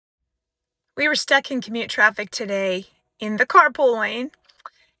We were stuck in commute traffic today in the carpool lane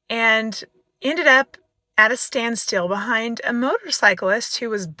and ended up at a standstill behind a motorcyclist who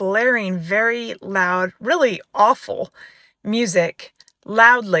was blaring very loud, really awful music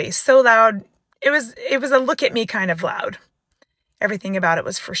loudly, so loud it was a look at me kind of loud. Everything about it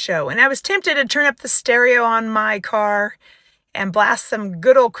was for show. And I was tempted to turn up the stereo on my car and blast some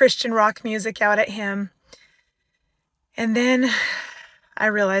good old Christian rock music out at him. And then I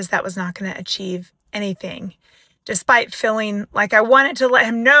realized that was not going to achieve anything, despite feeling like I wanted to let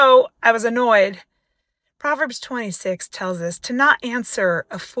him know I was annoyed. Proverbs 26 tells us to not answer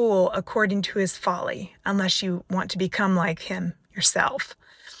a fool according to his folly, unless you want to become like him yourself.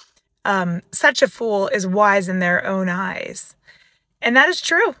 Such a fool is wise in their own eyes. And that is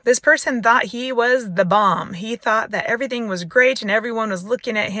true. This person thought he was the bomb. He thought that everything was great and everyone was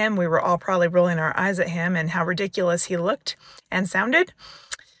looking at him. We were all probably rolling our eyes at him and how ridiculous he looked and sounded.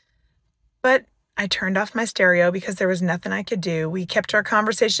 But I turned off my stereo because there was nothing I could do. We kept our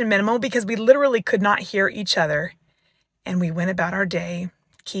conversation minimal because we literally could not hear each other. And we went about our day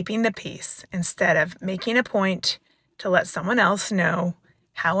keeping the peace instead of making a point to let someone else know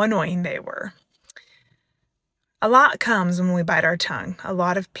how annoying they were. A lot comes when we bite our tongue, a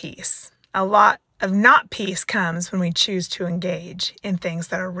lot of peace. A lot of not peace comes when we choose to engage in things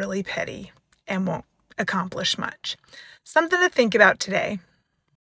that are really petty and won't accomplish much. Something to think about today.